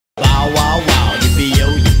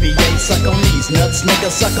nuts, nigga,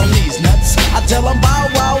 suck on these nuts. I tell them bow,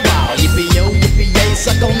 wow, wow, yippee-yo, yippee-yay,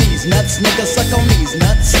 suck on these nuts, nigga, suck on these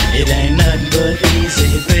nuts. It ain't nothing but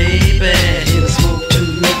easy, baby. Here to smoke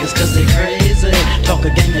two niggas cause they crazy. Talk a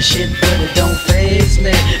gang of shit, but it don't faze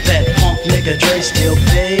me. That punk nigga Dre still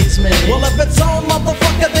pays me. Well, if it's on,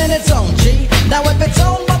 motherfucker, then it's on, G. Now if it's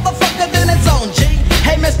on, motherfucker, then it's on, G.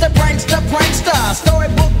 Hey, Mr. Prankster, prankster,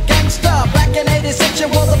 storybook gangster. Back in 86, you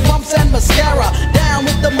wore the pumps and mascara. Down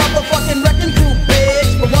with the motherfucking wrecking crew,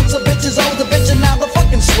 bitch. But once a bitch is old, the bitch and now the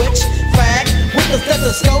fucking switch. Fag, with the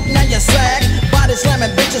stethoscope, now you sag. Body slamming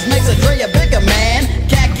bitches makes a Dre a bigger man.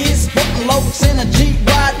 Khakis, button loafs in a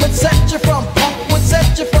G-Ride. Would set you from punk, would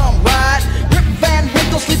set you from ride. Rip Van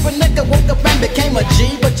Winkle, sleeping nigga, woke up and became a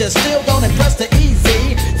G. But you still don't impress the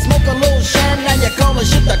easy. Smoke a little sherm, now you call the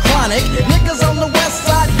shit the chronic. Niggas on the west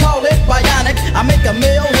side call it bionic. I make a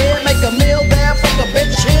meal here, make a meal there. Fuck a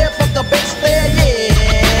bitch here, fuck a bitch there,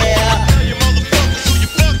 yeah. Tell you motherfuckers who you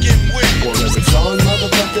fucking with. Well, if it's on,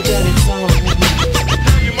 motherfucker, then it's on.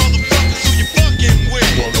 Tell you motherfuckers who you fucking with.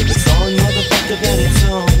 Well, if it's on, motherfucker, then it's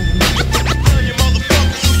on. Tell you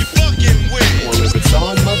motherfuckers who you fucking with. Well, if it's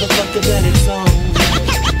on, motherfucker, then it's on.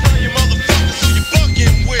 Tell you motherfuckers who you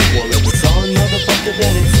fucking with. Well, if it's on, motherfucker,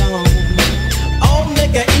 then it's on. Oh,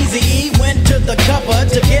 nigga, Eazy-E went to the cover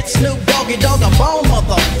to get Snoop Doggy Dogg a bone,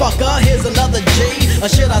 motherfucker. Here's another G, or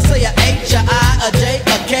should I say a H, a